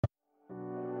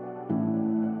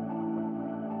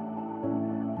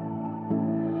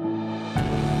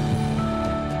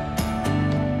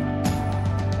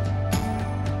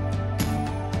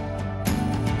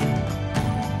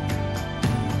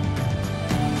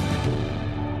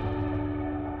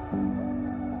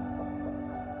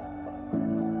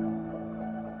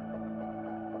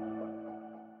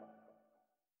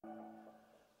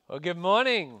Well, good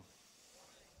morning.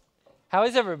 How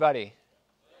is everybody?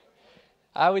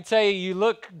 I would say you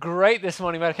look great this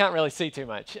morning, but I can't really see too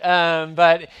much.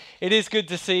 But it is good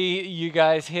to see you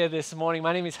guys here this morning.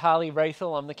 My name is Harley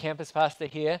Rathel. I'm the campus pastor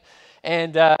here.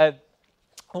 And I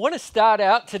want to start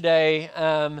out today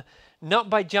not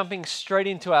by jumping straight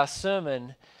into our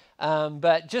sermon,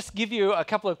 but just give you a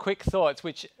couple of quick thoughts,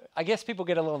 which I guess people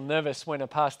get a little nervous when a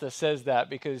pastor says that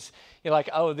because you're like,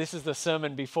 oh, this is the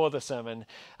sermon before the sermon.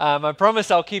 I promise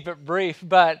I'll keep it brief,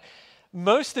 but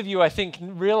most of you, I think,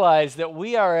 realize that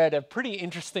we are at a pretty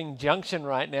interesting junction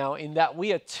right now in that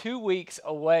we are 2 weeks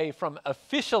away from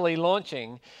officially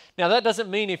launching. Now, that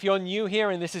doesn't mean if you're new here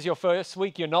and this is your first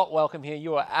week, you're not welcome here.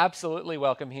 You are absolutely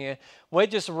welcome here. We're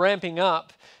just ramping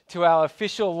up to our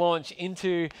official launch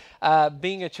into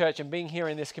being a church and being here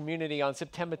in this community on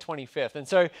September 25th. And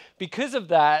so because of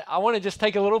that, I want to just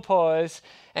take a little pause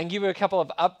and give you a couple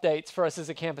of updates for us as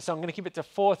a campus. So I'm going to keep it to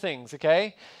 4 things,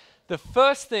 okay? The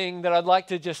first thing that I'd like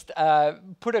to just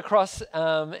put across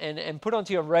and put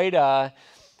onto your radar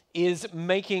is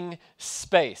making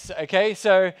space, okay?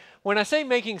 So when I say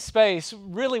making space,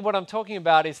 really what I'm talking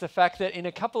about is the fact that in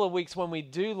a couple of weeks when we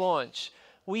do launch,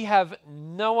 we have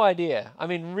no idea,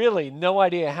 really no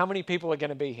idea how many people are going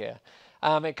to be here.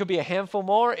 It could be a handful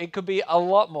more, it could be a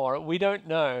lot more, we don't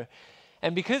know.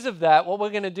 And because of that, what we're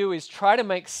going to do is try to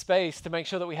make space to make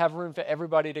sure that we have room for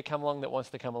everybody to come along that wants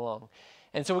to come along.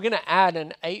 And so we're going to add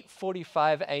an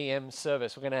 8:45 a.m.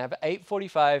 service. We're going to have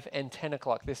 8:45 and 10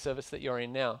 o'clock, this service that you're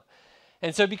in now.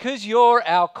 And so because you're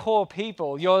our core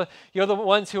people, you're the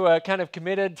ones who are kind of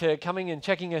committed to coming and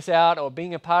checking us out or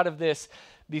being a part of this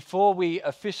before we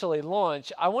officially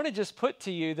launch, I want to just put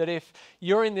to you that if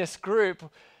you're in this group,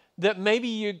 that maybe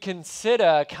you'd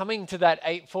consider coming to that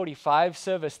 8:45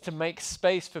 service to make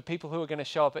space for people who are going to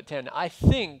show up at 10. I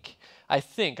think,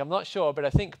 I'm not sure, but I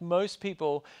think most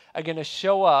people are going to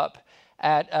show up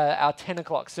at our 10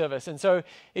 o'clock service. And so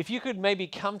if you could maybe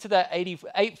come to that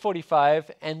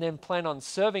 8:45 and then plan on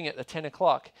serving at the 10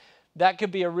 o'clock, that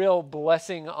could be a real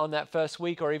blessing on that first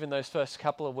week or even those first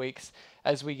couple of weeks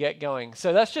as we get going.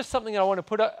 So that's just something I want to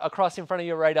put across in front of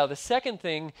your radar. The second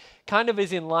thing kind of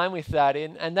is in line with that,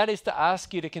 and that is to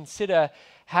ask you to consider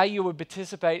how you would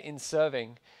participate in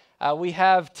serving. We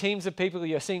have teams of people.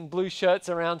 You're seeing blue shirts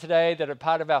around today that are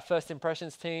part of our First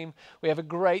Impressions team. We have a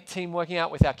great team working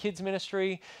out with our kids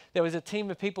ministry. There was a team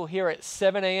of people here at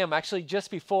 7 a.m., actually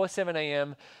just before 7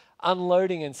 a.m.,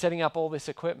 unloading and setting up all this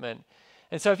equipment.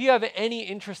 And so if you have any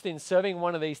interest in serving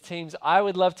one of these teams, I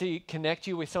would love to connect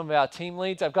you with some of our team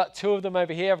leads. I've got 2 of them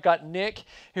over here. I've got Nick,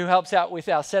 who helps out with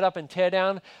our setup and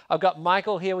teardown. I've got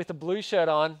Michael here with the blue shirt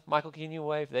on. Michael, can you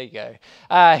wave? There you go.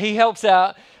 He helps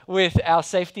out with our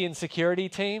safety and security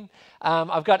team.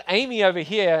 I've got Amy over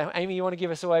here. Amy, you want to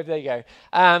give us a wave? There you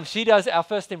go. She does our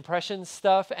First Impressions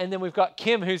stuff. And then we've got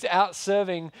Kim, who's out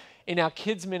serving in our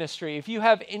kids ministry. If you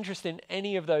have interest in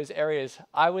any of those areas,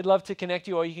 I would love to connect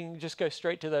you, or you can just go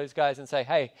straight to those guys and say,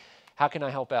 hey, how can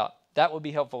I help out? That would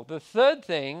be helpful. The third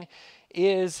thing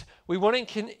is we want to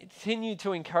continue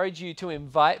to encourage you to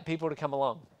invite people to come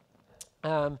along.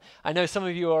 I know some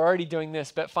of you are already doing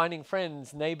this, but finding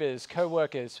friends, neighbors,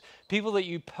 co-workers, people that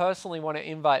you personally want to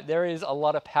invite, there is a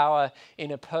lot of power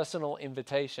in a personal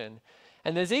invitation.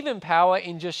 And there's even power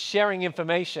in just sharing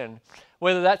information,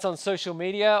 whether that's on social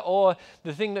media or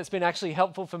the thing that's been actually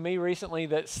helpful for me recently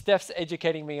that Steph's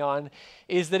educating me on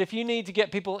is that if you need to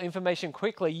get people information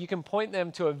quickly, you can point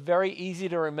them to a very easy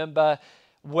to remember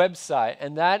website,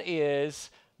 and that is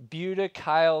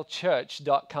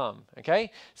BudaKyleChurch.com,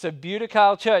 okay? So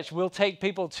Buda Church will take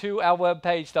people to our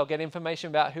webpage. They'll get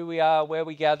information about who we are, where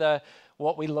we gather,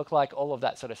 what we look like, all of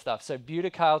that sort of stuff. So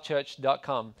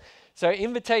BudaKyleChurch.com. So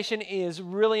invitation is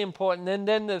really important. And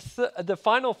then the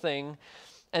final thing,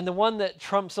 and the one that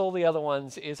trumps all the other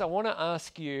ones, is I want to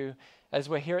ask you, as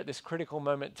we're here at this critical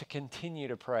moment, to continue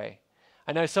to pray.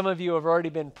 I know some of you have already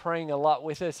been praying a lot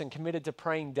with us and committed to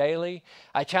praying daily.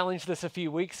 I challenged this a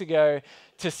few weeks ago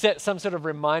to set some sort of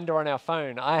reminder on our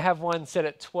phone. I have one set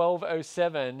at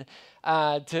 12:07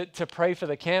 to pray for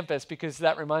the campus, because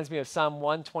that reminds me of Psalm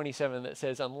 127 that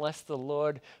says, unless the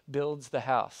Lord builds the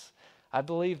house. I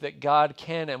believe that God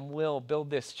can and will build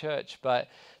this church, but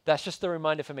that's just a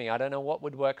reminder for me. I don't know what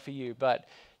would work for you, but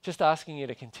just asking you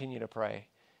to continue to pray,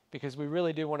 because we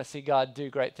really do want to see God do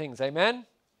great things. Amen?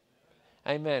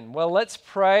 Amen. Well, let's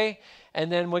pray, and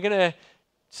then we're going to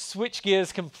switch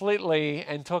gears completely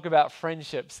and talk about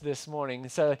friendships this morning.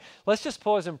 So let's just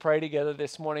pause and pray together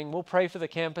this morning. We'll pray for the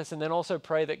campus and then also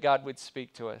pray that God would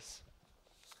speak to us.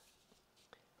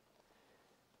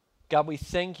 God, we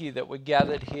thank you that we're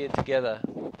gathered here together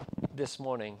this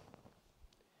morning.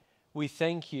 We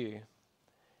thank you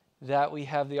that we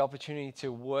have the opportunity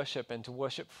to worship and to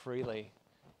worship freely,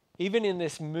 even in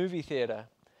this movie theater.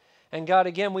 And God,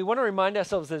 again, we want to remind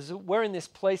ourselves as we're in this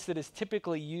place that is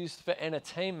typically used for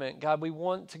entertainment. God, we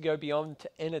want to go beyond to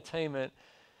entertainment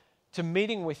to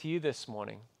meeting with you this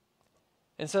morning.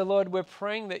 And so, Lord, we're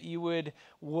praying that you would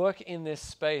work in this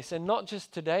space, and not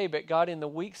just today, but God, in the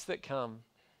weeks that come.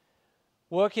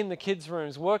 Work in the kids'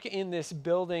 rooms, work in this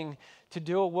building to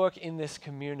do a work in this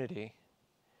community.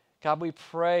 God, we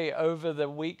pray over the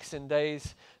weeks and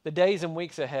days, the days and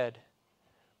weeks ahead.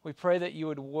 We pray that you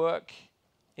would work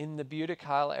in the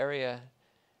Butte-Kyle area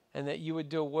and that you would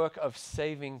do a work of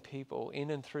saving people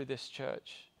in and through this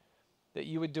church. That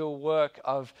you would do a work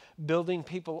of building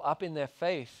people up in their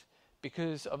faith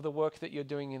because of the work that you're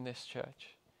doing in this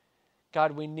church.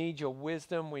 God, we need your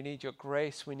wisdom, we need your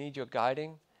grace, we need your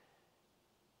guiding.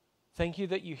 Thank you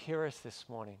that you hear us this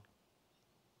morning.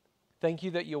 Thank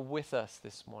you that you're with us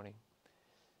this morning.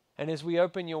 And as we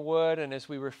open your word and as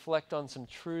we reflect on some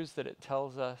truths that it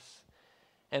tells us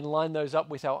and line those up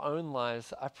with our own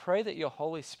lives, I pray that your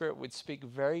Holy Spirit would speak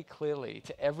very clearly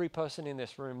to every person in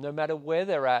this room, no matter where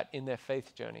they're at in their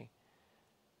faith journey.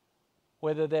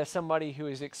 Whether they're somebody who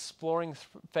is exploring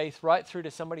faith right through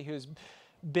to somebody who's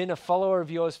been a follower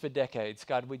of yours for decades.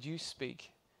 God, would you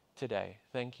speak today?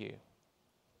 Thank you.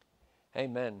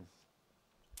 Amen.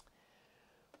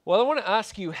 Well, I want to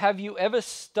ask you, have you ever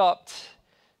stopped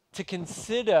to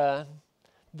consider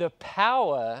the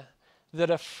power that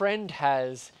a friend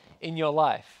has in your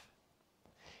life?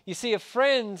 You see, a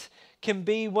friend can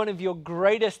be one of your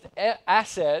greatest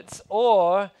assets,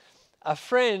 or a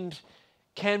friend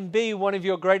can be one of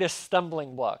your greatest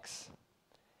stumbling blocks.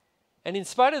 And in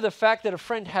spite of the fact that a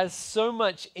friend has so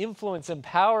much influence and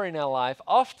power in our life,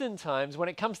 oftentimes when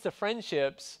it comes to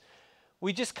friendships,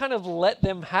 we just kind of let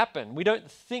them happen. We don't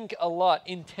think a lot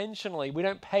intentionally. We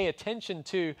don't pay attention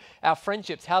to our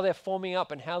friendships, how they're forming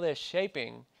up and how they're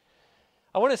shaping.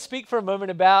 I want to speak for a moment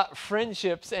about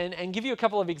friendships and give you a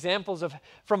couple of examples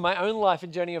from my own life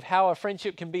and journey of how a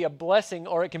friendship can be a blessing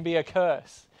or it can be a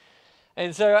curse.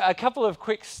 And so a couple of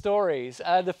quick stories.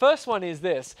 The first one is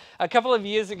this. A couple of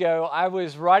years ago, I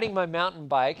was riding my mountain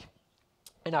bike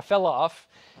and I fell off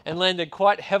and landed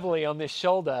quite heavily on this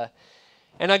shoulder.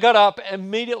 And I got up,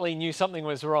 immediately knew something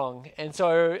was wrong. And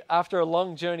so after a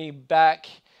long journey back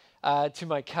to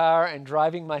my car and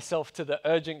driving myself to the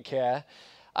urgent care,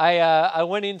 I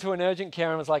went into an urgent care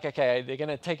and was like, okay, they're going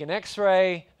to take an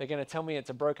x-ray. They're going to tell me it's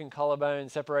a broken collarbone,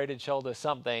 separated shoulder,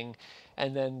 something.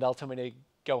 And then they'll tell me to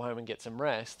go home and get some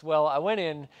rest. Well, I went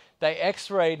in, they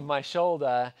x-rayed my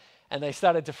shoulder, and they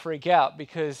started to freak out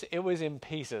because it was in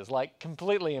pieces, like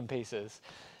completely in pieces.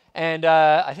 And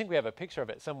I think we have a picture of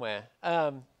it somewhere.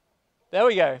 There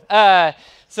we go.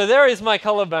 So there is my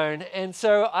collarbone. And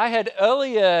so I had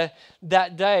earlier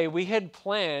that day, we had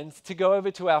planned to go over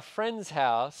to our friend's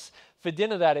house for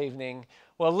dinner that evening.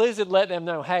 Well, Liz had let them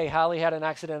know, hey, Harley had an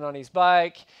accident on his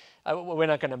bike. We're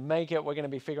not going to make it. We're going to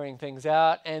be figuring things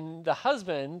out. And the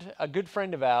husband, a good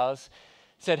friend of ours,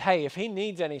 said, hey, if he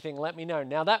needs anything, let me know.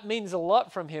 Now, that means a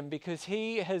lot from him because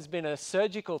he has been a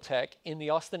surgical tech in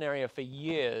the Austin area for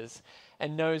years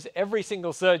and knows every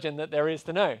single surgeon that there is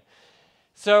to know.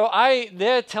 So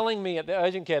they're telling me at the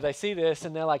urgent care, they see this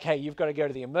and they're like, hey, you've got to go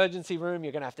to the emergency room.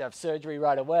 You're going to have surgery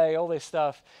right away, all this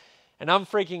stuff. And I'm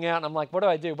freaking out and I'm like, what do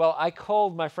I do? Well, I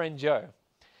called my friend Joe.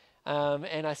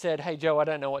 And I said, hey, Joe, I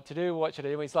don't know what to do. What should I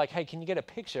do? He's like, hey, can you get a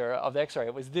picture of the x-ray?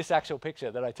 It was this actual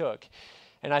picture that I took.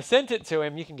 And I sent it to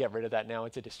him. You can get rid of that now.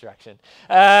 It's a distraction.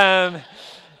 I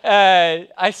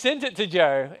sent it to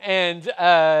Joe.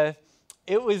 And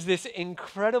it was this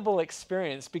incredible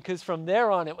experience because from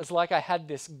there on, it was like I had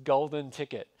this golden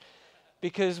ticket.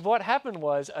 Because what happened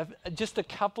was, just a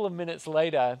couple of minutes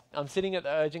later, I'm sitting at the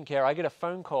urgent care. I get a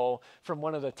phone call from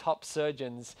one of the top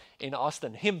surgeons in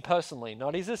Austin, him personally,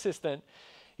 not his assistant.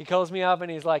 He calls me up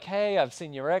and he's like, hey, I've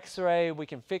seen your x-ray. We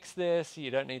can fix this. You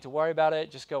don't need to worry about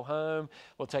it. Just go home.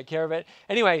 We'll take care of it.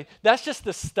 Anyway, that's just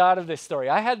the start of this story.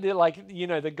 I had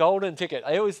the golden ticket.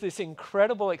 It was this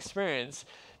incredible experience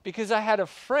because I had a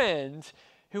friend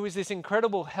who was this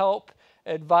incredible help,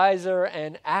 advisor,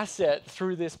 and asset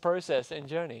through this process and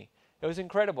journey. It was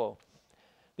incredible.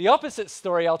 The opposite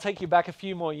story, I'll take you back a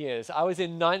few more years. I was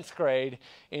in 9th grade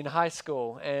in high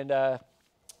school, and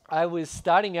I was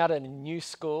starting out at a new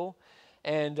school,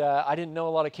 and I didn't know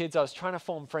a lot of kids. I was trying to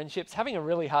form friendships, having a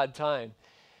really hard time.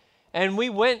 And we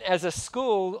went as a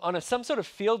school on some sort of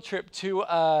field trip to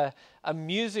a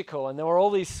musical, and there were all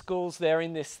these schools there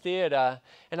in this theater.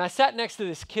 And I sat next to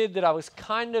this kid that I was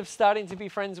kind of starting to be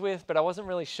friends with, but I wasn't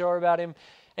really sure about him.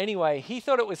 Anyway, he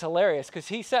thought it was hilarious because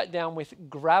he sat down with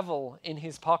gravel in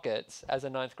his pockets, as a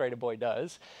ninth grader boy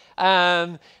does,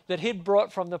 that he'd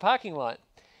brought from the parking lot.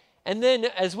 And then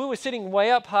as we were sitting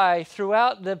way up high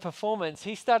throughout the performance,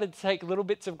 he started to take little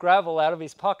bits of gravel out of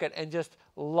his pocket and just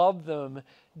lob them.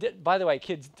 By the way,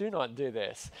 kids, do not do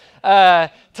this.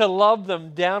 To lob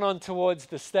them down on towards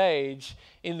the stage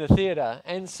in the theater.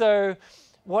 And so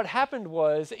what happened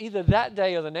was either that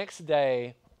day or the next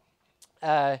day,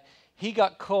 he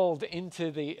got called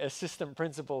into the assistant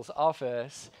principal's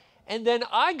office. And then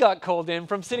I got called in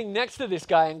from sitting next to this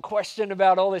guy and questioned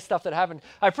about all this stuff that happened.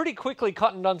 I pretty quickly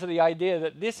cottoned onto the idea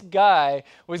that this guy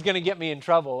was going to get me in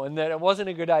trouble and that it wasn't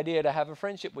a good idea to have a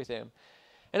friendship with him.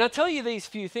 And I tell you these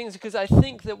few things because I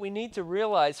think that we need to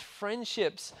realize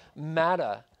friendships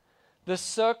matter. The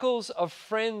circles of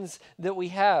friends that we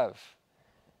have,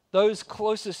 those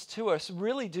closest to us,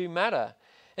 really do matter.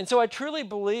 And so I truly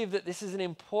believe that this is an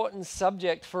important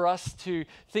subject for us to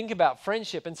think about,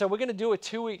 friendship. And so we're going to do a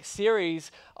 2-week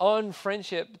series on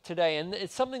friendship today. And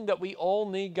it's something that we all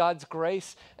need God's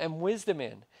grace and wisdom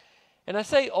in. And I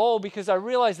say all because I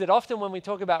realize that often when we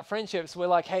talk about friendships, we're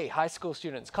like, hey, high school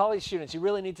students, college students, you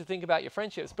really need to think about your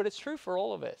friendships. But it's true for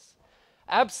all of us.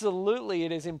 Absolutely,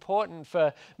 it is important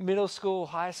for middle school,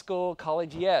 high school,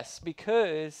 college, yes,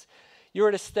 because you're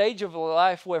at a stage of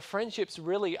life where friendships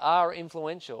really are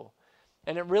influential,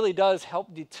 and it really does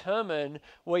help determine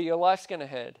where your life's going to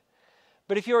head.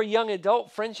 But if you're a young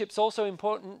adult, friendship's also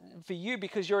important for you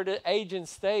because you're at an age and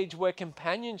stage where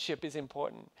companionship is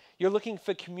important. You're looking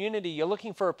for community. You're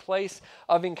looking for a place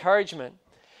of encouragement.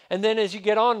 And then as you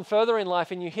get on further in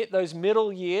life and you hit those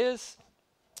middle years,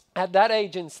 at that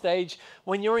age and stage,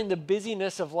 when you're in the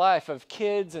busyness of life, of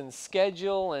kids and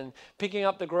schedule and picking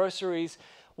up the groceries,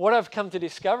 what I've come to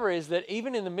discover is that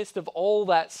even in the midst of all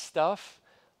that stuff,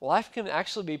 life can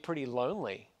actually be pretty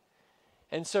lonely.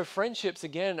 And so friendships,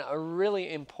 again, are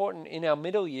really important in our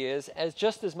middle years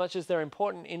just as much as they're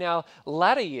important in our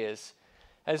latter years.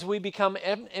 As we become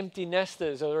empty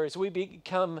nesters or as we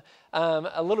become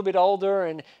a little bit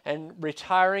older and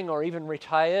retiring or even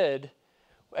retired,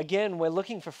 again, we're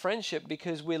looking for friendship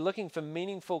because we're looking for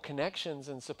meaningful connections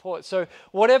and support. So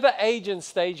whatever age and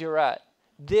stage you're at,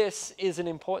 this is an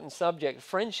important subject.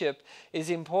 Friendship is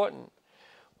important.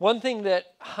 One thing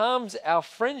that harms our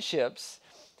friendships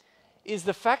is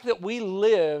the fact that we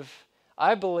live,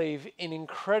 I believe, in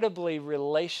incredibly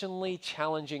relationally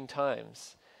challenging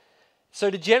times. So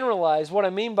to generalize, what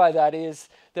I mean by that is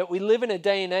that we live in a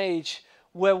day and age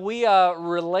where we are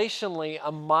relationally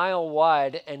a mile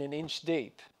wide and an inch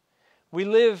deep. We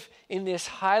live in this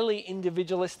highly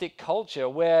individualistic culture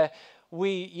where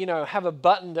we, have a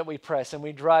button that we press and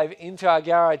we drive into our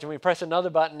garage and we press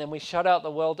another button and we shut out the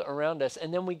world around us.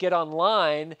 And then we get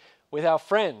online with our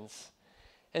friends.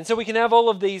 And so we can have all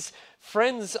of these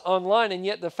friends online, and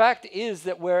yet the fact is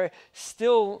that we're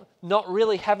still not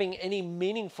really having any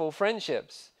meaningful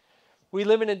friendships. We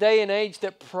live in a day and age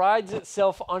that prides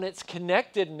itself on its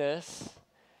connectedness,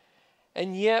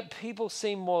 and yet people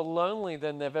seem more lonely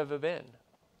than they've ever been.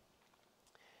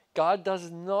 God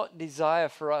does not desire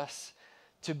for us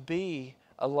to be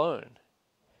alone.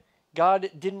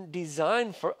 God didn't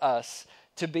design for us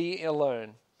to be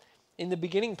alone. In the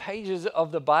beginning pages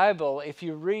of the Bible, if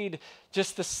you read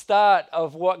just the start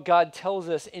of what God tells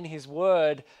us in His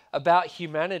Word about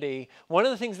humanity, one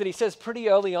of the things that He says pretty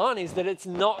early on is that it's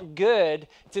not good.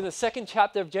 It's in the 2nd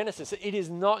chapter of Genesis. It is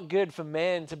not good for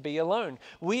man to be alone.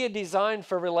 We are designed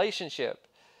for relationship.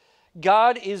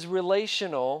 God is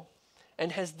relational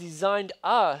and has designed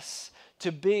us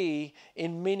to be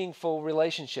in meaningful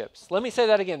relationships. Let me say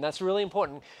that again. That's really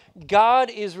important.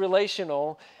 God is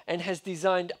relational and has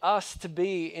designed us to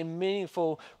be in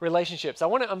meaningful relationships. I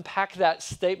want to unpack that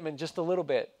statement just a little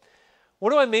bit.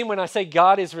 What do I mean when I say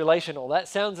God is relational? That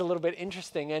sounds a little bit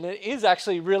interesting, and it is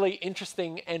actually really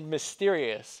interesting and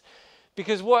mysterious.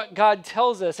 Because what God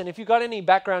tells us, and if you've got any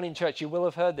background in church, you will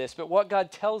have heard this, but what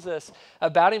God tells us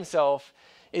about Himself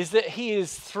is that He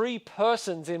is 3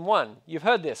 persons in one. You've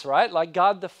heard this, right? Like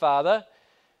God the Father,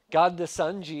 God the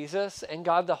Son, Jesus, and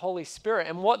God the Holy Spirit.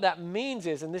 And what that means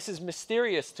is, and this is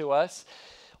mysterious to us,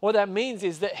 what that means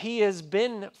is that He has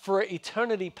been for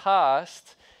eternity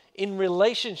past in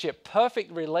relationship,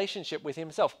 perfect relationship with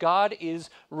Himself. God is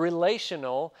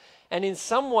relational and in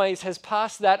some ways has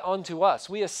passed that on to us.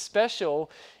 We are special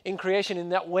in creation in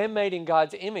that we're made in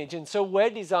God's image. And so we're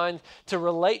designed to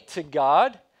relate to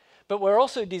God, but we're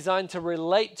also designed to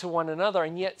relate to one another.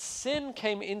 And yet sin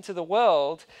came into the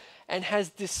world and has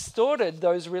distorted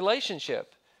those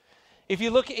relationships. If you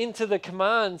look into the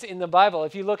commands in the Bible,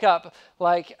 if you look up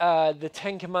like the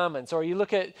Ten Commandments, or you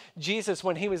look at Jesus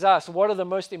when he was asked, what are the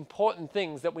most important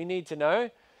things that we need to know?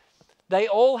 They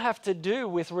all have to do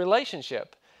with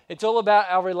relationship. It's all about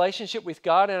our relationship with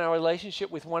God and our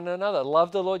relationship with one another.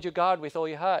 Love the Lord your God with all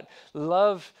your heart.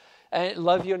 Love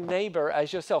your neighbor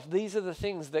as yourself. These are the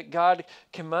things that God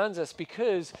commands us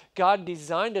because God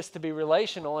designed us to be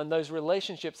relational, and those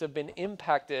relationships have been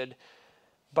impacted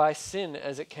by sin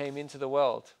as it came into the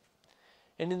world.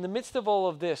 And in the midst of all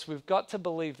of this, we've got to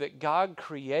believe that God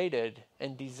created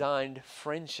and designed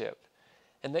friendship,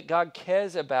 and that God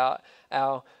cares about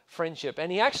our friendship.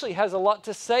 And he actually has a lot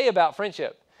to say about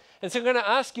friendship. And so I'm going to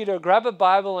ask you to grab a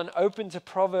Bible and open to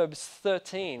Proverbs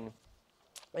 13.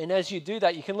 And as you do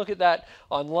that, you can look at that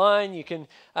online. You can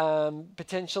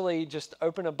potentially just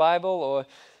open a Bible or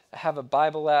have a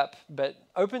Bible app, but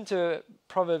open to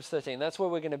Proverbs 13. That's where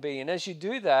we're going to be. And as you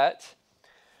do that,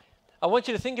 I want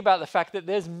you to think about the fact that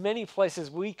there's many places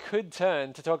we could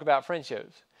turn to talk about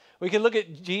friendships. We could look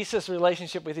at Jesus'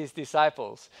 relationship with his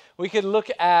disciples. We could look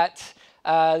at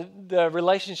the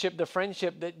relationship, the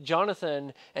friendship that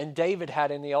Jonathan and David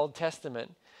had in the Old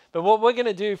Testament. But what we're going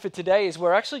to do for today is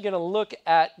we're actually going to look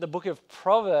at the book of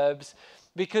Proverbs,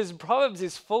 because Proverbs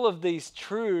is full of these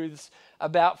truths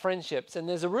about friendships. And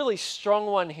there's a really strong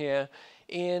one here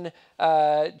in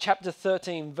chapter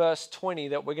 13, verse 20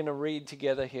 that we're going to read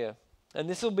together here. And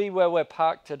this will be where we're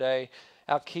parked today,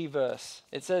 our key verse.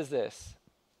 It says this: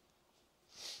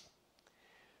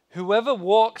 "Whoever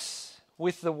walks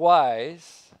with the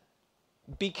wise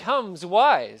becomes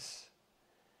wise,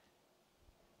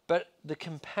 but the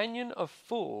companion of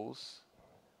fools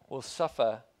will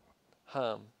suffer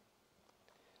harm."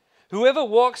 Whoever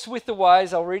walks with the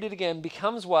wise, I'll read it again,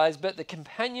 becomes wise, but the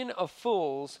companion of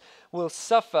fools will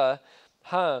suffer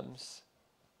harms.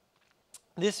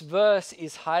 This verse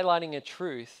is highlighting a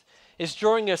truth. It's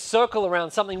drawing a circle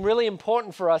around something really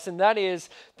important for us, and that is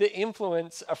the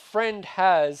influence a friend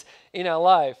has in our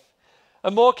life.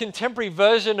 A more contemporary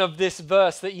version of this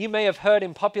verse that you may have heard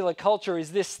in popular culture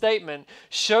is this statement: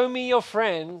 "Show me your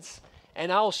friends,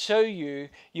 and I'll show you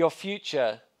your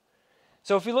future."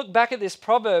 So if we look back at this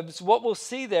Proverbs, what we'll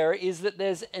see there is that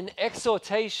there's an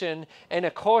exhortation and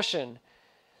a caution.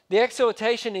 The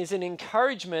exhortation is an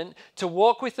encouragement to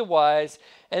walk with the wise,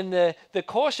 and the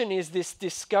caution is this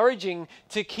discouraging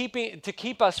to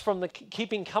keep us from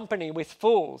keeping company with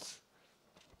fools.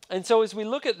 And so as we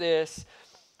look at this,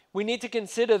 we need to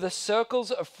consider the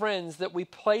circles of friends that we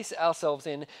place ourselves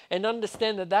in and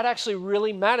understand that that actually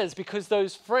really matters, because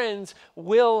those friends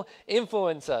will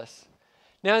influence us.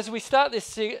 Now, as we start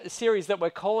this series that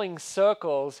we're calling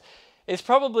Circles, it's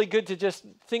probably good to just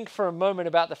think for a moment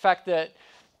about the fact that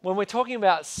when we're talking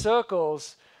about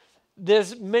circles,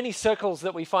 there's many circles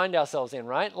that we find ourselves in,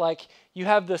 right? Like you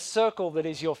have the circle that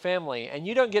is your family, and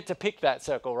you don't get to pick that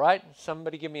circle, right?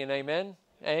 Somebody give me an amen.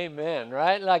 Amen,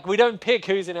 right? Like we don't pick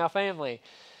who's in our family.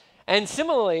 And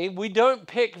similarly, we don't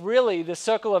pick really the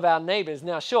circle of our neighbors.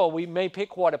 Now, sure, we may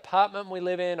pick what apartment we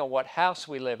live in or what house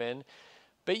we live in,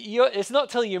 but it's not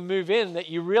till you move in that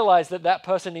you realize that that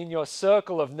person in your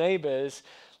circle of neighbors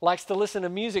likes to listen to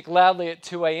music loudly at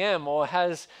 2 a.m. or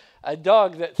has a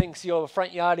dog that thinks your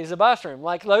front yard is a bathroom.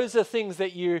 Like those are things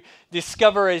that you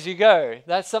discover as you go.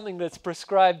 That's something that's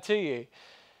prescribed to you.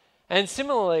 And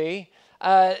similarly,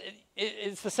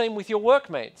 it's the same with your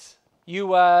workmates.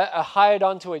 You are hired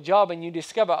onto a job and you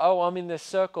discover, oh, I'm in this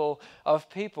circle of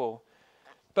people.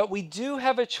 But we do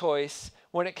have a choice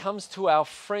when it comes to our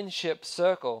friendship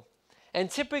circle. And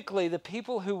typically the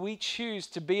people who we choose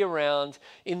to be around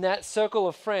in that circle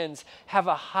of friends have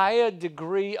a higher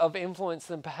degree of influence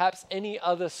than perhaps any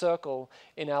other circle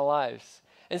in our lives.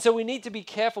 And so we need to be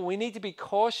careful. We need to be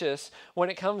cautious when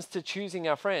it comes to choosing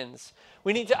our friends.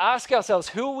 We need to ask ourselves,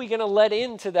 who are we going to let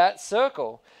into that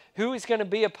circle? Who is going to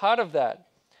be a part of that?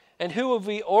 And who have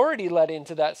we already let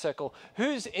into that circle?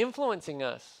 Who's influencing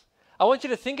us? I want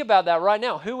you to think about that right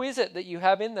now. Who is it that you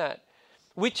have in that?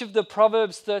 Which of the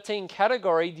Proverbs 13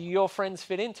 category do your friends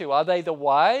fit into? Are they the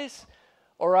wise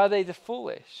or are they the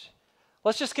foolish?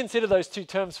 Let's just consider those two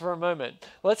terms for a moment.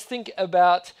 Let's think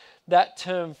about that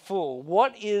term fool.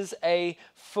 What is a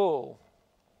fool?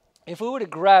 If we were to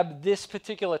grab this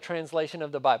particular translation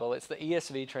of the Bible, it's the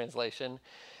ESV translation,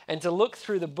 and to look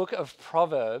through the book of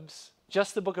Proverbs,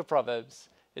 just the book of Proverbs,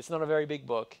 it's not a very big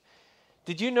book.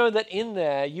 Did you know that in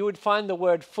there you would find the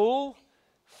word fool,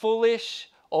 foolish,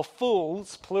 or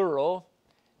fools, plural,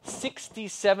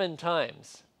 67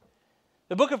 times?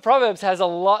 The book of Proverbs has a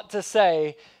lot to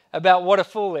say about what a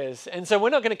fool is. And so we're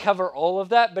not going to cover all of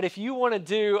that, but if you want to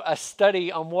do a study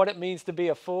on what it means to be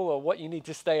a fool or what you need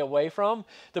to stay away from,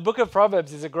 the book of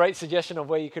Proverbs is a great suggestion of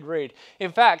where you could read.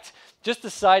 In fact, just a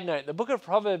side note, the book of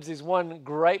Proverbs is one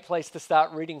great place to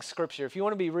start reading scripture. If you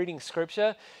want to be reading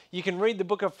scripture, you can read the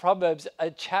book of Proverbs a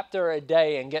chapter a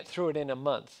day and get through it in a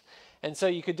month. And so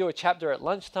you could do a chapter at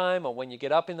lunchtime or when you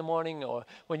get up in the morning or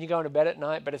when you go to bed at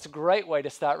night, but it's a great way to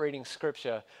start reading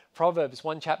scripture. Proverbs,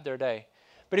 one chapter a day.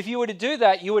 But if you were to do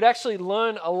that, you would actually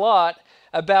learn a lot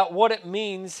about what it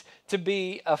means to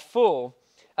be a fool.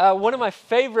 One of my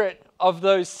favorite of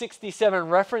those 67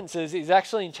 references is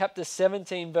actually in chapter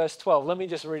 17, verse 12. Let me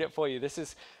just read it for you. This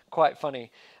is quite funny.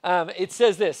 It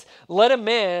says this, "Let a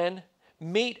man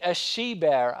meet a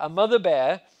she-bear, a mother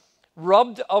bear,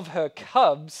 robbed of her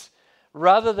cubs,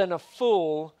 rather than a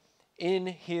fool in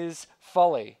his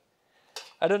folly."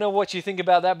 I don't know what you think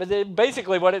about that, but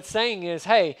basically what it's saying is,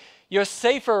 hey, you're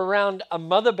safer around a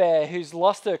mother bear who's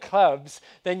lost her cubs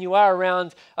than you are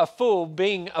around a fool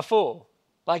being a fool.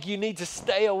 Like, you need to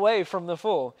stay away from the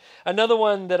fool. Another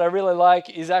one that I really like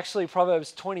is actually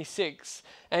Proverbs 26.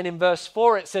 And in verse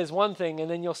 4 it says one thing,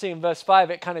 and then you'll see in verse 5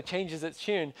 it kind of changes its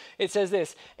tune. It says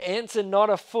this, "Answer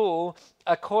not a fool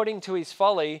according to his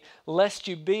folly, lest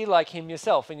you be like him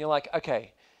yourself." And you're like,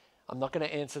 okay, I'm not going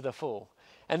to answer the fool.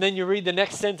 And then you read the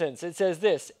next sentence. It says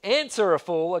this, "Answer a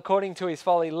fool according to his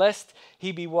folly, lest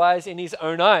he be wise in his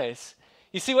own eyes."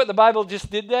 You see what the Bible just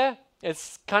did there?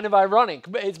 It's kind of ironic.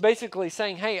 But it's basically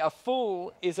saying, hey, a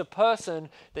fool is a person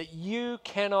that you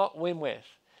cannot win with.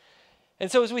 And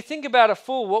so as we think about a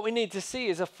fool, what we need to see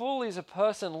is a fool is a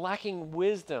person lacking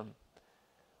wisdom,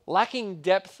 lacking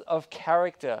depth of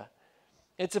character.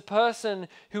 It's a person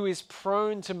who is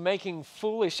prone to making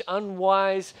foolish,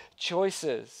 unwise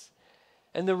choices.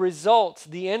 And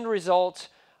the end result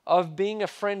of being a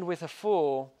friend with a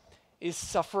fool is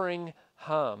suffering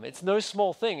harm. It's no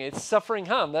small thing. It's suffering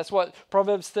harm. That's what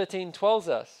Proverbs 13:20 tells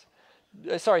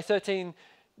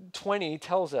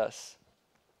us.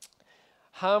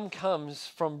 Harm comes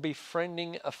from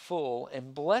befriending a fool,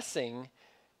 and blessing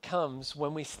comes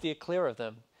when we steer clear of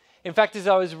them. In fact, as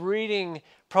I was reading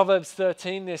Proverbs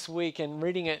 13 this week and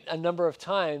reading it a number of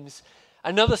times,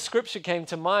 another scripture came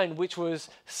to mind, which was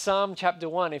Psalm chapter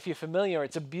 1. If you're familiar,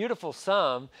 it's a beautiful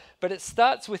psalm, but it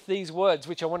starts with these words,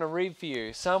 which I want to read for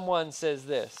you. Psalm 1 says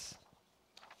this,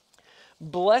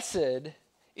 "Blessed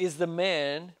is the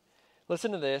man,"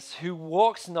 listen to this, "who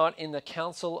walks not in the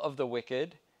counsel of the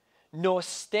wicked, nor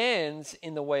stands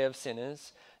in the way of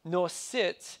sinners, nor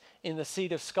sits in the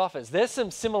seat of scoffers." There's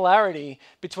some similarity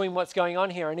between what's going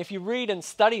on here. And if you read and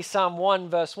study Psalm 1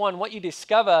 verse 1, what you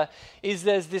discover is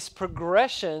there's this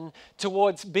progression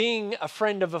towards being a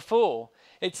friend of a fool.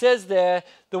 It says there,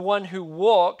 the one who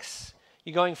walks,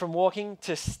 you're going from walking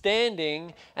to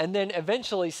standing and then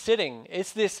eventually sitting.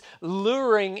 It's this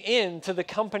luring into the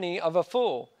company of a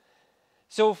fool.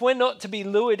 So if we're not to be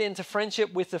lured into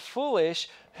friendship with the foolish,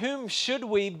 whom should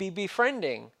we be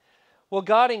befriending? Well,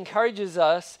 God encourages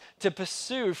us to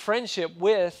pursue friendship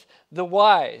with the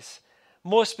wise.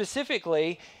 More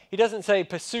specifically, he doesn't say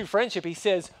pursue friendship, he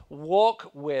says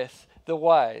walk with the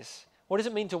wise. What does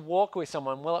it mean to walk with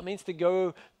someone? Well, it means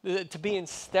to be in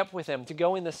step with them, to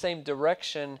go in the same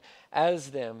direction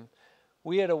as them.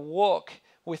 We are to walk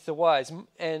with the wise.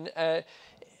 And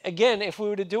again, if we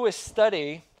were to do a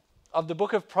study of the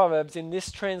book of Proverbs in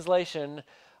this translation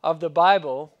of the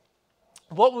Bible,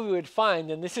 what we would find,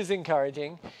 and this is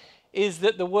encouraging, is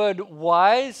that the word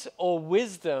wise or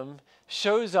wisdom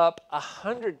shows up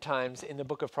 100 times in the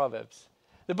book of Proverbs.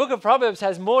 The book of Proverbs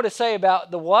has more to say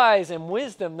about the wise and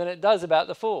wisdom than it does about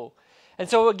the fool. And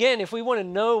so again, if we want to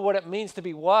know what it means to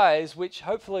be wise, which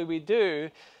hopefully we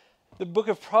do, the book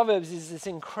of Proverbs is this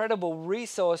incredible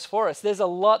resource for us. There's a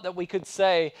lot that we could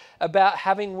say about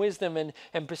having wisdom and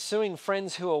pursuing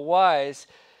friends who are wise.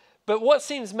 But what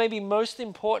seems maybe most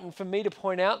important for me to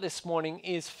point out this morning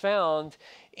is found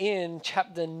in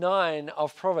chapter 9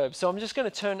 of Proverbs. So I'm just going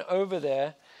to turn over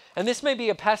there. And this may be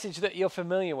a passage that you're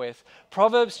familiar with.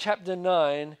 Proverbs chapter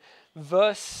 9,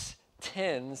 verse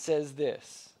 10 says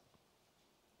this,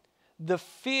 "The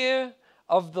fear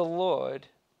of the Lord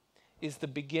is the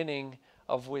beginning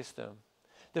of wisdom."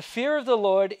 The fear of the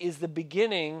Lord is the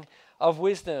beginning of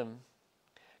wisdom.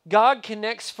 God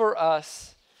connects for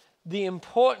us the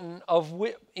importance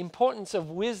of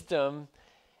wisdom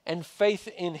and faith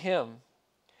in Him.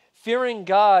 Fearing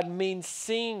God means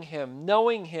seeing Him,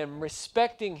 knowing Him,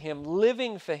 respecting Him,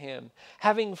 living for Him,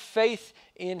 having faith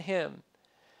in Him.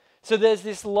 So there's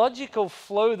this logical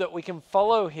flow that we can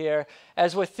follow here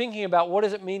as we're thinking about what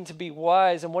does it mean to be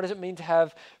wise and what does it mean to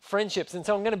have friendships. And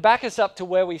so I'm going to back us up to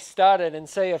where we started and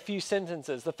say a few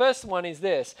sentences. The first one is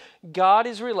this: God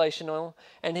is relational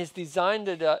and has designed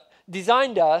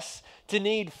us to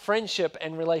need friendship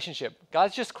and relationship.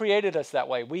 God's just created us that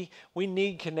way. We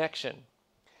need connection.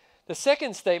 The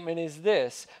second statement is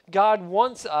this: God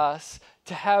wants us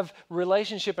to have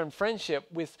relationship and friendship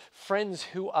with friends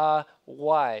who are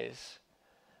wise.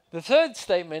 The third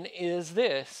statement is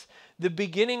this: the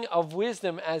beginning of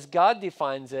wisdom, as God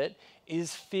defines it,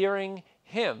 is fearing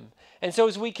Him. And so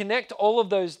as we connect all of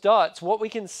those dots, what we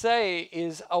can say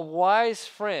is a wise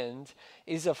friend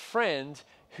is a friend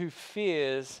who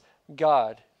fears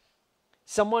God.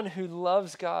 Someone who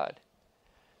loves God.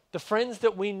 The friends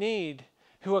that we need,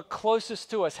 who are closest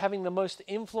to us, having the most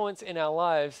influence in our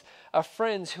lives, are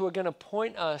friends who are going to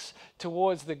point us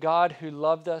towards the God who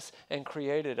loved us and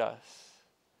created us.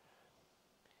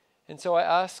 And so I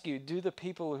ask you, do the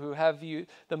people who have you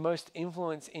the most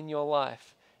influence in your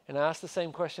life, and I ask the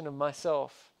same question of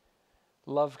myself,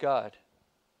 love God?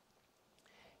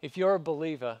 If you're a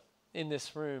believer in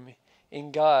this room,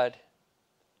 in God,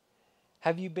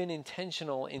 have you been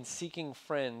intentional in seeking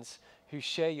friends who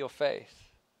share your faith?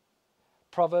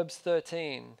 Proverbs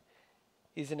 13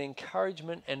 is an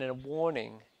encouragement and a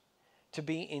warning to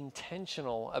be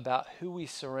intentional about who we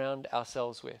surround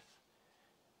ourselves with,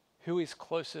 who is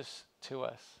closest to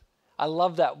us. I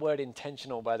love that word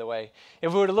intentional, by the way.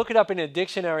 If we were to look it up in a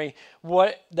dictionary,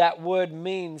 what that word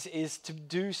means is to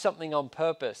do something on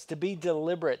purpose, to be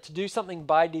deliberate, to do something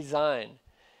by design.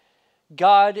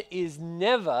 God is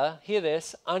never, hear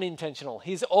this, unintentional.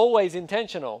 He's always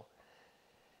intentional.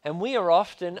 And we are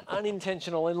often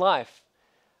unintentional in life.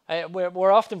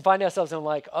 We're often find ourselves in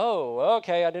like, oh,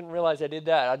 okay, I didn't realize I did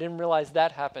that. I didn't realize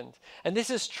that happened. And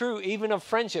this is true even of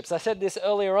friendships. I said this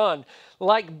earlier on.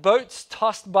 Like boats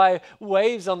tossed by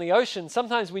waves on the ocean,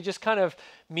 sometimes we just kind of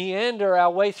meander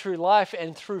our way through life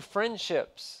and through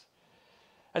friendships.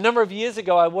 A number of years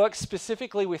ago, I worked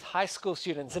specifically with high school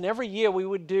students, and every year we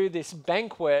would do this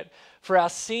banquet for our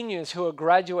seniors who are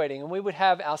graduating, and we would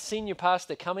have our senior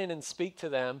pastor come in and speak to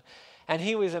them, and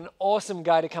he was an awesome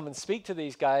guy to come and speak to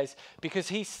these guys because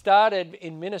he started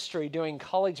in ministry doing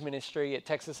college ministry at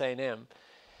Texas A&M.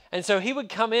 And so he would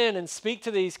come in and speak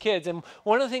to these kids, and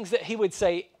one of the things that he would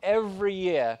say every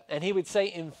year, and he would say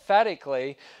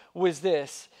emphatically, was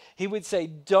this. He would say,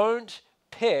 don't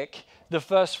pick the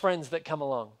first friends that come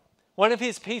along. One of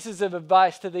his pieces of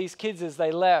advice to these kids as they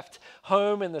left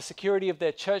home and the security of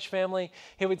their church family,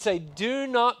 he would say, do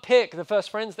not pick the first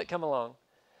friends that come along.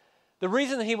 The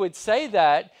reason he would say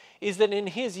that is that in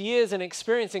his years and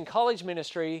experience in college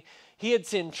ministry, he had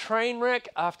seen train wreck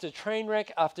after train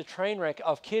wreck after train wreck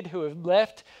of kids who have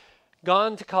left,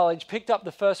 gone to college, picked up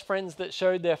the first friends that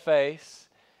showed their face,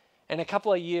 and a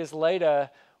couple of years later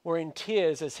were in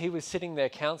tears as he was sitting there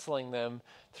counseling them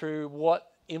through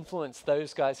what influence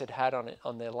those guys had had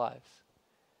on their lives.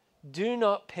 Do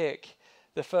not pick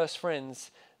the first friends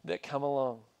that come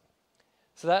along.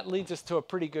 So that leads us to a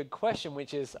pretty good question,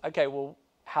 which is, okay, well,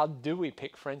 how do we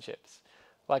pick friendships?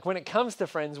 Like when it comes to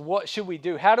friends, what should we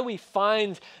do? How do we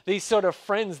find these sort of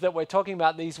friends that we're talking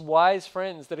about, these wise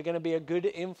friends that are going to be a good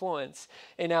influence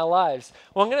in our lives?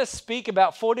 Well, I'm going to speak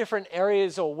about 4 different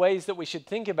areas or ways that we should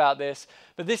think about this,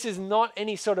 but this is not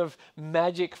any sort of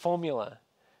magic formula.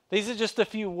 These are just a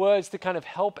few words to kind of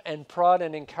help and prod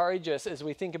and encourage us as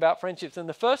we think about friendships. And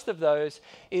the first of those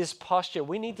is posture.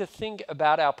 We need to think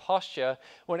about our posture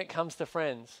when it comes to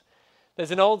friends.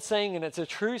 There's an old saying, and it's a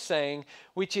true saying,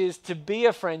 which is to be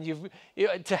a friend,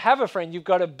 to have a friend, you've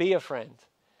got to be a friend.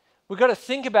 We've got to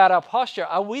think about our posture.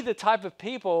 Are we the type of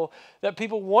people that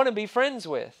people want to be friends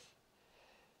with?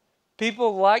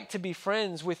 People like to be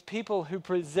friends with people who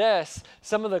possess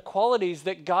some of the qualities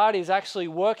that God is actually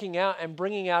working out and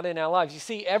bringing out in our lives. You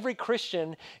see, every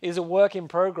Christian is a work in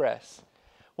progress.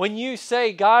 When you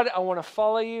say, God, I want to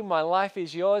follow you, my life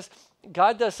is yours,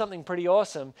 God does something pretty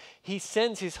awesome. He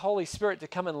sends His Holy Spirit to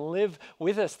come and live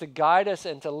with us, to guide us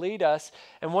and to lead us.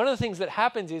 And one of the things that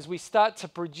happens is we start to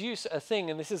produce a thing,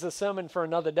 and this is a sermon for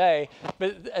another day,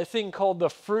 but a thing called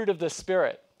the fruit of the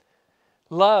Spirit.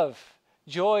 Love,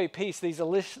 joy, peace. These are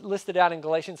listed out in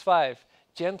Galatians 5.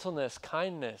 Gentleness,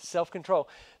 kindness, self-control.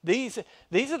 These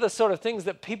are the sort of things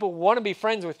that people want to be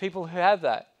friends with people who have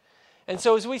that. And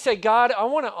so as we say, God, I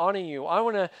want to honor you. I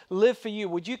want to live for you.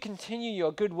 Would you continue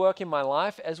your good work in my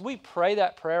life? As we pray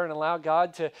that prayer and allow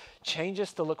God to change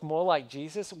us to look more like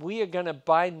Jesus, we are going to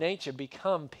by nature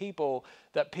become people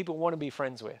that people want to be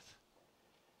friends with.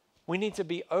 We need to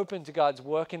be open to God's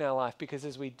work in our life, because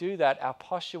as we do that, our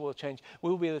posture will change.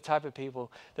 We'll be the type of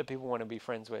people that people want to be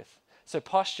friends with. So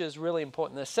posture is really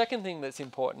important. The second thing that's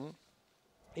important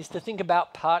is to think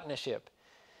about partnership.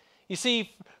 You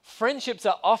see, friendships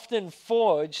are often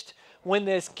forged when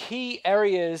there's key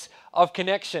areas of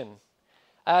connection.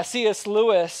 C.S.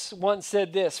 Lewis once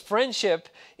said this: friendship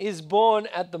is born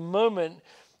at the moment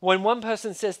when one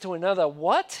person says to another,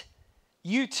 "What?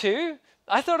 You too?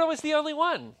 I thought I was the only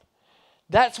one."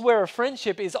 That's where a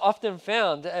friendship is often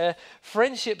found.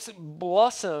 Friendships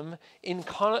blossom in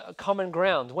common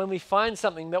ground. When we find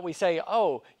something that we say,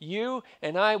 "Oh, you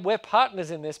and I, we're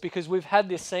partners in this because we've had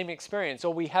this same experience,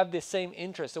 or we have this same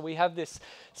interest, or we have this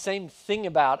same thing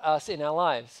about us in our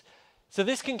lives." So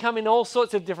this can come in all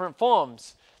sorts of different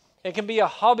forms. It can be a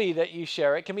hobby that you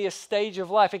share. It can be a stage of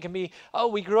life. It can be, oh,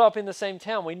 we grew up in the same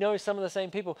town. We know some of the same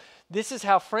people. This is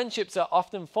how friendships are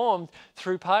often formed,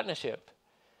 through partnership.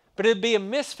 But it'd be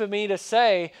amiss for me to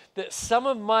say that some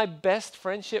of my best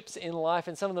friendships in life,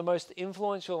 and some of the most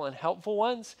influential and helpful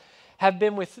ones, have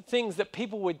been with things that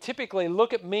people would typically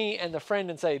look at me and the friend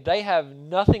and say, they have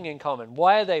nothing in common.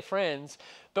 Why are they friends?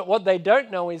 But what they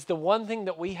don't know is the one thing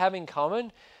that we have in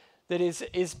common that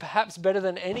is perhaps better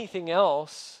than anything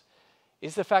else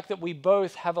is the fact that we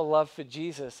both have a love for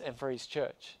Jesus and for his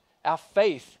church. Our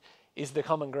faith is the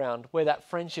common ground where that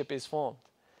friendship is formed.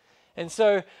 And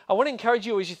so I want to encourage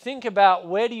you, as you think about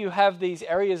where do you have these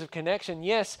areas of connection.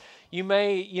 Yes, you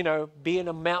may, be in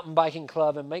a mountain biking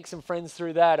club and make some friends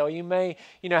through that, or you may,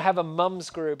 have a mums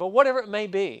group, or whatever it may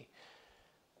be.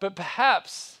 But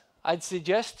perhaps I'd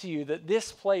suggest to you that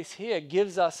this place here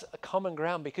gives us a common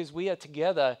ground because we are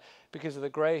together because of the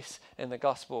grace and the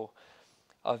gospel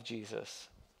of Jesus.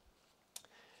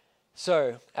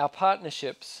 So our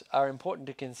partnerships are important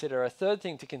to consider. A third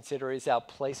thing to consider is our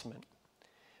placement.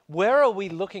 Where are we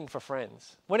looking for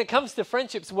friends? When it comes to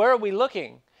friendships, where are we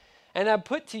looking? And I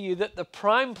put to you that the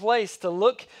prime place to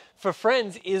look for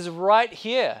friends is right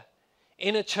here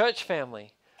in a church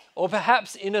family, or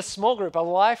perhaps in a small group, a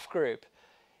life group.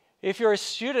 If you're a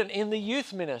student in the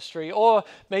youth ministry, or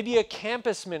maybe a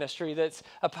campus ministry that's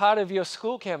a part of your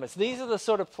school campus, these are the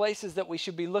sort of places that we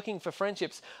should be looking for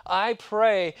friendships. I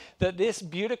pray that this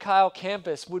Butekyle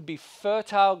campus would be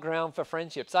fertile ground for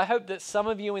friendships. I hope that some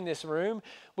of you in this room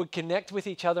would connect with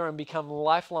each other and become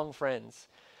lifelong friends.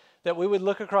 That we would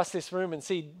look across this room and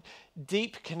see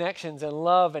deep connections and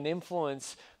love and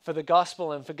influence for the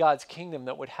gospel and for God's kingdom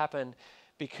that would happen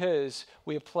because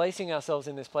we are placing ourselves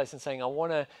in this place and saying, I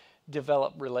want to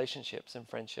develop relationships and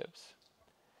friendships.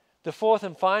 The fourth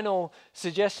and final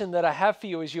suggestion that I have for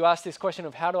you as you ask this question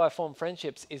of how do I form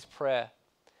friendships is prayer.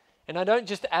 And I don't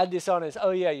just add this on as,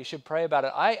 oh yeah, you should pray about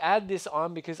it. I add this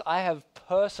on because I have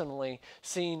personally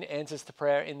seen answers to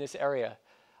prayer in this area.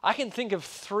 I can think of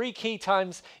 3 key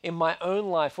times in my own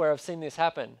life where I've seen this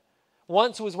happen.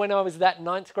 Once was when I was that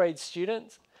 9th grade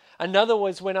student. Another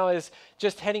was when I was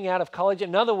just heading out of college.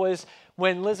 Another was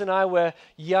when Liz and I were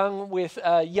young with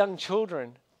young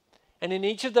children. And in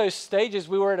each of those stages,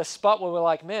 we were at a spot where we're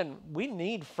like, man, we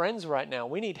need friends right now.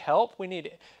 We need help. We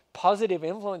need positive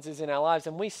influences in our lives.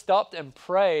 And we stopped and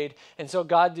prayed and saw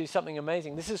God do something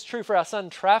amazing. This is true for our son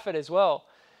Trafford as well.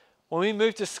 When we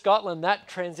moved to Scotland, that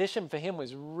transition for him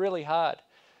was really hard.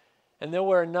 And there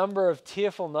were a number of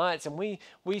tearful nights. And we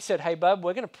said, hey, bub,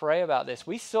 we're going to pray about this.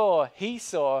 He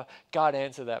saw God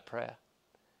answer that prayer.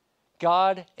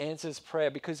 God answers prayer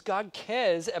because God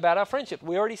cares about our friendship.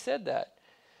 We already said that.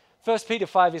 1 Peter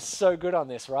 5 is so good on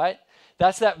this, right?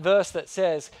 That's that verse that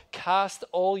says, cast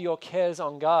all your cares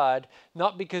on God,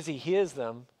 not because he hears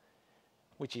them,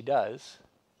 which he does,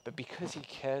 but because he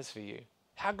cares for you.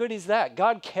 How good is that?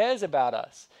 God cares about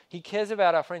us. He cares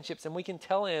about our friendships, and we can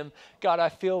tell him, God, I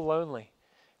feel lonely.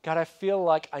 God, I feel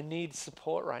like I need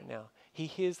support right now. He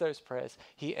hears those prayers.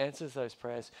 He answers those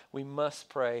prayers. We must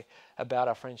pray about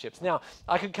our friendships. Now,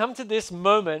 I could come to this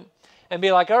moment and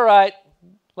be like, all right,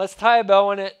 let's tie a bow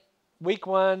on it. Week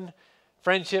 1,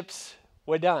 friendships,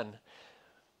 we're done.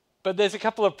 But there's a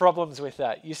couple of problems with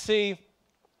that. You see,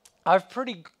 I've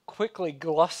pretty quickly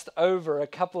glossed over a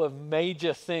couple of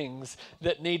major things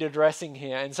that need addressing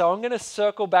here. And so I'm going to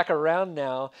circle back around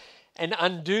now and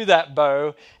undo that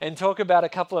bow and talk about a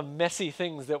couple of messy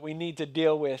things that we need to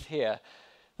deal with here.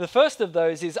 The first of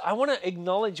those is I want to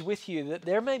acknowledge with you that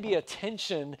there may be a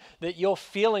tension that you're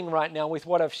feeling right now with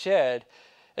what I've shared,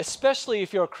 especially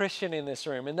if you're a Christian in this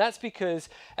room. And that's because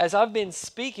as I've been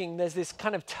speaking, there's this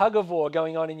kind of tug of war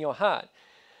going on in your heart.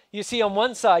 You see, on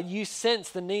one side, you sense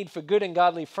the need for good and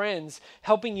godly friends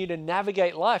helping you to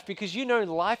navigate life because you know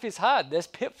life is hard. There's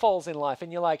pitfalls in life,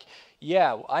 and you're like,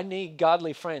 yeah, I need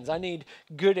godly friends. I need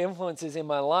good influences in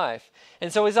my life.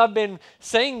 And so as I've been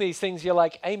saying these things, you're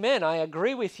like, amen, I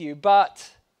agree with you.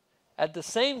 But at the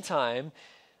same time,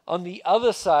 on the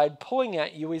other side, pulling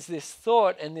at you is this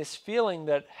thought and this feeling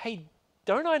that, hey,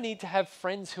 don't I need to have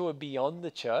friends who are beyond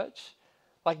the church?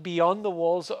 Like beyond the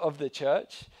walls of the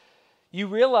church? You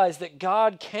realize that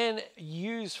God can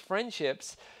use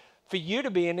friendships for you to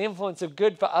be an influence of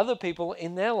good for other people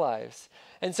in their lives.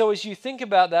 And so as you think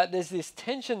about that, there's this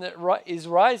tension that is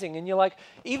rising. And you're like,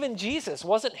 even Jesus,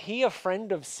 wasn't he a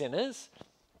friend of sinners?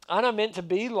 Aren't I meant to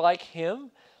be like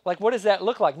him? Like, what does that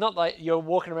look like? Not like you're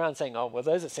walking around saying, oh, well,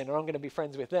 there's a sinner, I'm going to be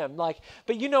friends with them. Like,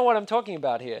 but you know what I'm talking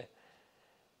about here.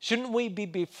 Shouldn't we be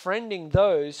befriending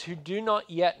those who do not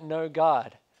yet know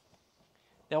God?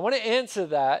 Now, I want to answer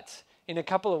that in a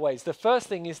couple of ways. The first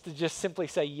thing is to just simply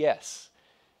say yes,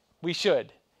 we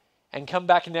should, and come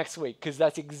back next week, because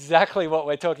that's exactly what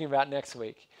we're talking about next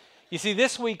week. You see,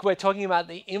 this week we're talking about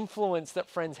the influence that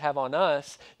friends have on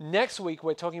us. Next week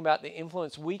we're talking about the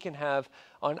influence we can have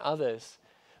on others.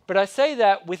 But I say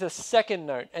that with a second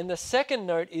note, and the second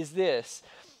note is this.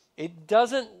 It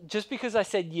doesn't, just because I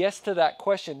said yes to that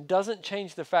question, doesn't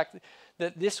change the fact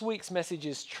that this week's message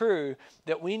is true,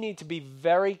 that we need to be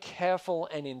very careful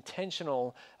and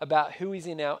intentional about who is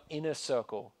in our inner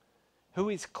circle, who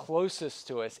is closest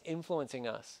to us, influencing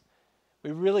us.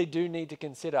 We really do need to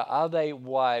consider, are they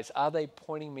wise? Are they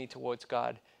pointing me towards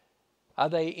God? Are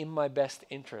they in my best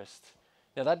interest?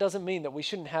 Now, that doesn't mean that we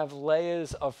shouldn't have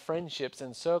layers of friendships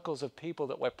and circles of people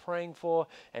that we're praying for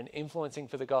and influencing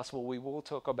for the gospel. We will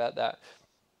talk about that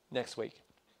next week.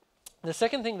 The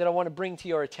second thing that I want to bring to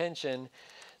your attention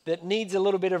that needs a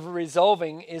little bit of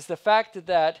resolving is the fact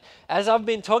that as I've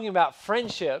been talking about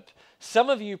friendship, some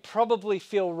of you probably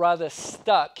feel rather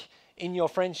stuck in your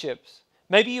friendships.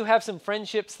 Maybe you have some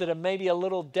friendships that are maybe a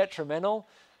little detrimental,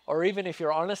 or even if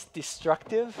you're honest,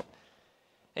 destructive.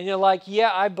 And you're like,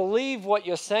 yeah, I believe what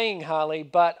you're saying, Harley,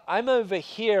 but I'm over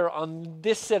here on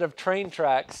this set of train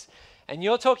tracks, and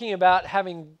you're talking about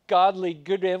having godly,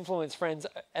 good influence friends,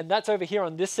 and that's over here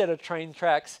on this set of train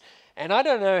tracks, and I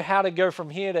don't know how to go from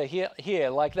here to here.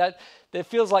 Like that, there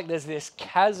feels like there's this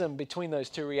chasm between those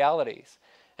two realities,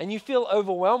 and you feel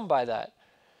overwhelmed by that.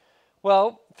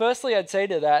 Well, firstly, I'd say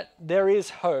to that, there is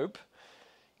hope.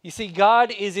 You see,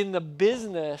 God is in the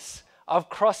business of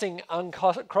crossing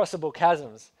uncrossable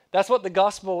chasms. That's what the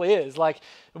gospel is. Like,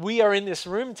 we are in this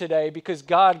room today because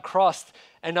God crossed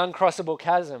an uncrossable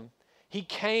chasm. He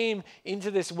came into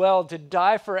this world to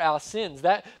die for our sins.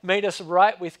 That made us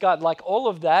right with God. Like, all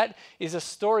of that is a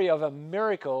story of a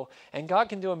miracle, and God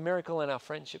can do a miracle in our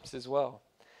friendships as well.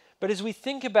 But as we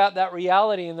think about that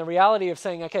reality and the reality of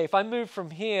saying, okay, if I move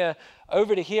from here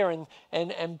over to here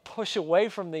and push away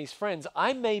from these friends,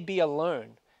 I may be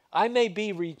alone. I may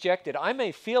be rejected. I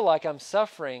may feel like I'm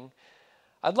suffering.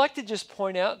 I'd like to just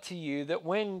point out to you that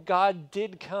when God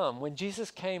did come, when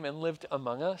Jesus came and lived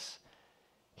among us,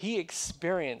 he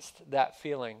experienced that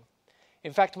feeling.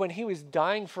 In fact, when he was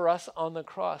dying for us on the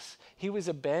cross, he was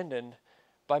abandoned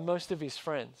by most of his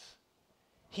friends.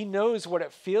 He knows what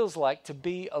it feels like to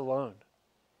be alone.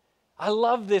 I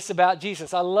love this about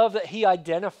Jesus. I love that he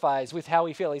identifies with how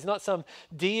we feel. He's not some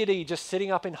deity just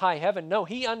sitting up in high heaven. No,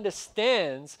 he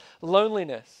understands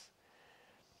loneliness.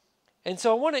 And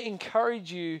so I want to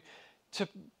encourage you to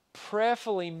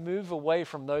prayerfully move away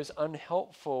from those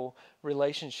unhelpful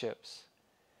relationships.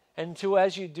 And to,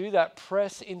 as you do that,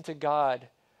 press into God,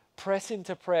 press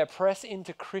into prayer, press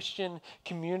into Christian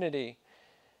community.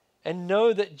 And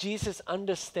know that Jesus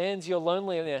understands your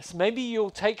loneliness. Maybe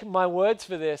you'll take my words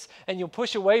for this and you'll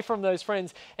push away from those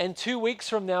friends. And 2 weeks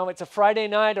from now, it's a Friday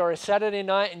night or a Saturday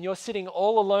night and you're sitting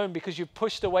all alone because you've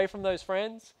pushed away from those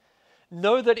friends.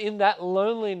 Know that in that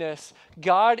loneliness,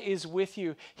 God is with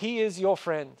you. He is your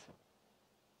friend.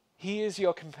 He is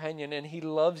your companion and he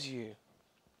loves you.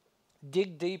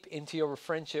 Dig deep into your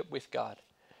friendship with God.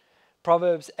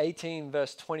 Proverbs 18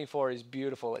 verse 24 is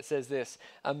beautiful. It says this,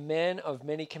 a man of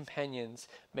many companions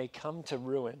may come to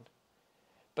ruin,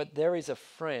 but there is a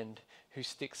friend who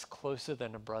sticks closer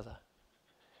than a brother.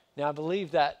 Now I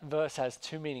believe that verse has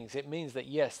two meanings. It means that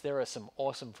yes, there are some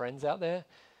awesome friends out there,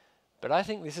 but I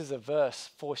think this is a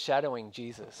verse foreshadowing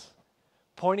Jesus,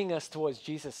 pointing us towards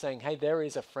Jesus saying, hey, there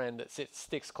is a friend that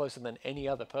sticks closer than any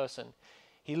other person.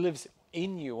 He lives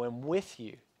in you and with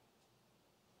you.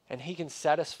 And he can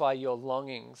satisfy your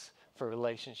longings for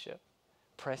relationship.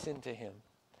 Press into him.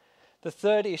 The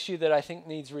third issue that I think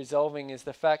needs resolving is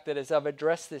the fact that as I've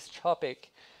addressed this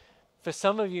topic, For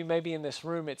some of you, maybe in this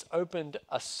room, it's opened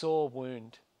a sore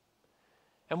wound.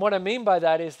 And what I mean by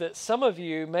that is that some of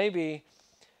you maybe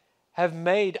have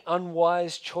made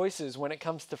unwise choices when it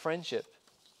comes to friendship.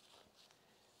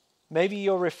 Maybe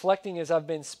you're reflecting as I've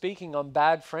been speaking on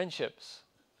bad friendships,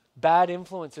 bad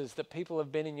influences that people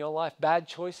have been in your life, bad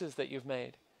choices that you've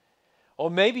made. Or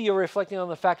maybe you're reflecting on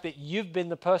the fact that you've been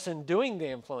the person doing the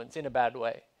influence in a bad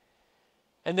way.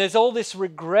 And there's all this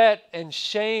regret and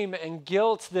shame and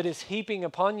guilt that is heaping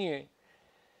upon you.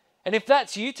 And if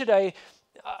that's you today,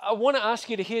 I want to ask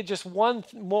you to hear just one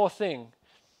more thing.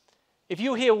 If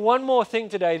you hear one more thing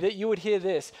today, that you would hear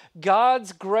this: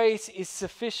 God's grace is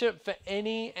sufficient for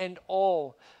any and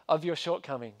all of your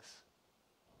shortcomings.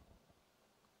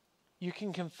 You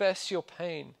can confess your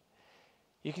pain.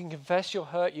 You can confess your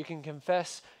hurt. You can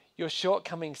confess your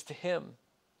shortcomings to Him.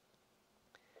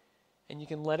 And you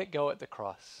can let it go at the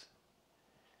cross.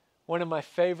 One of my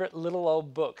favorite little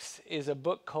old books is a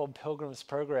book called Pilgrim's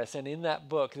Progress. And in that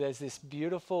book, there's this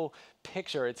beautiful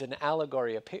picture. It's an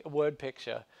allegory, a word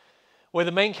picture, where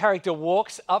the main character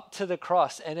walks up to the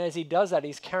cross. And as he does that,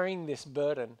 he's carrying this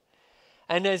burden.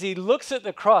 And as he looks at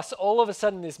the cross, all of a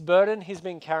sudden this burden he's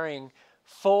been carrying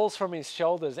falls from his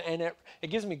shoulders. And it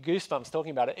gives me goosebumps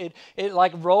talking about it. It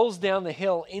like rolls down the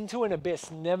hill into an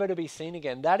abyss, never to be seen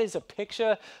again. That is a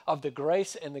picture of the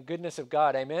grace and the goodness of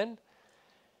God. Amen?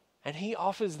 And He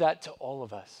offers that to all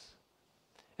of us.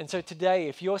 And so today,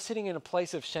 if you're sitting in a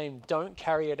place of shame, don't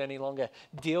carry it any longer.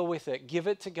 Deal with it. Give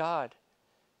it to God.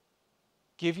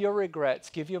 Give your regrets,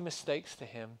 give your mistakes to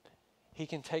Him. He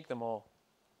can take them all.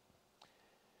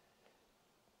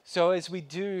 So as we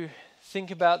do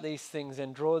think about these things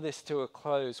and draw this to a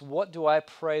close, what do I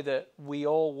pray that we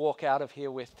all walk out of here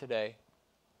with today?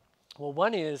 Well,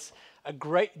 one is a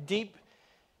deep,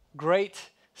 great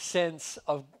sense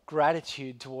of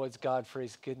gratitude towards God for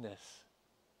His goodness.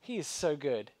 He is so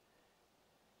good.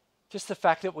 Just the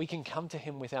fact that we can come to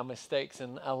Him with our mistakes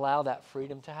and allow that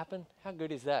freedom to happen, how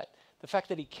good is that? The fact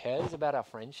that He cares about our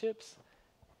friendships.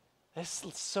 There's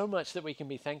so much that we can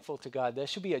be thankful to God. There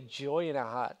should be a joy in our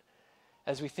heart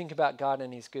as we think about God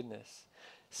and His goodness.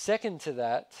 Second to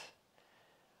that,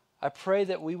 I pray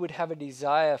that we would have a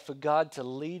desire for God to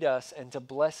lead us and to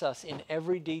bless us in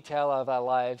every detail of our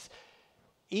lives,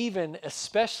 even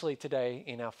especially today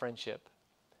in our friendship.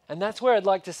 And that's where I'd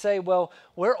like to say, well,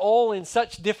 we're all in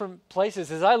such different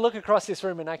places. As I look across this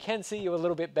room, and I can see you a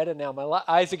little bit better now, my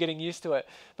eyes are getting used to it.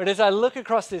 But as I look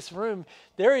across this room,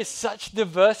 there is such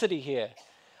diversity here.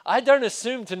 I don't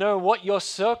assume to know what your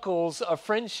circles of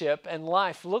friendship and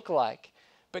life look like,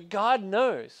 but God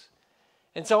knows.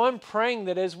 And so I'm praying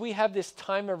that as we have this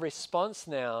time of response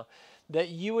now, that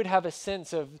you would have a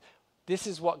sense of, this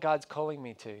is what God's calling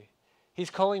me to. He's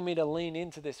calling me to lean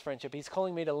into this friendship. He's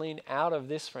calling me to lean out of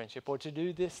this friendship or to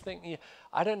do this thing.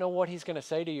 I don't know what He's going to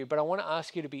say to you, but I want to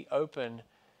ask you to be open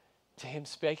to Him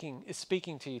speaking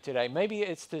to you today. Maybe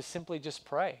it's to simply just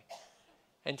pray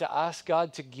and to ask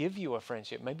God to give you a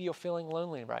friendship. Maybe you're feeling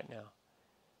lonely right now.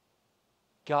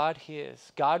 God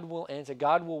hears. God will answer.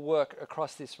 God will work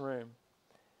across this room.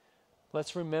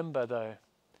 Let's remember, though,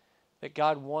 that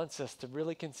God wants us to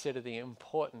really consider the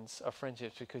importance of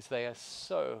friendships because they are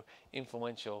so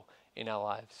influential in our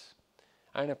lives.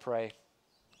 I'm going to pray.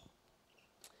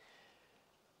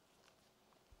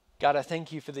 God, I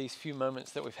thank You for these few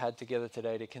moments that we've had together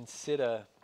today to consider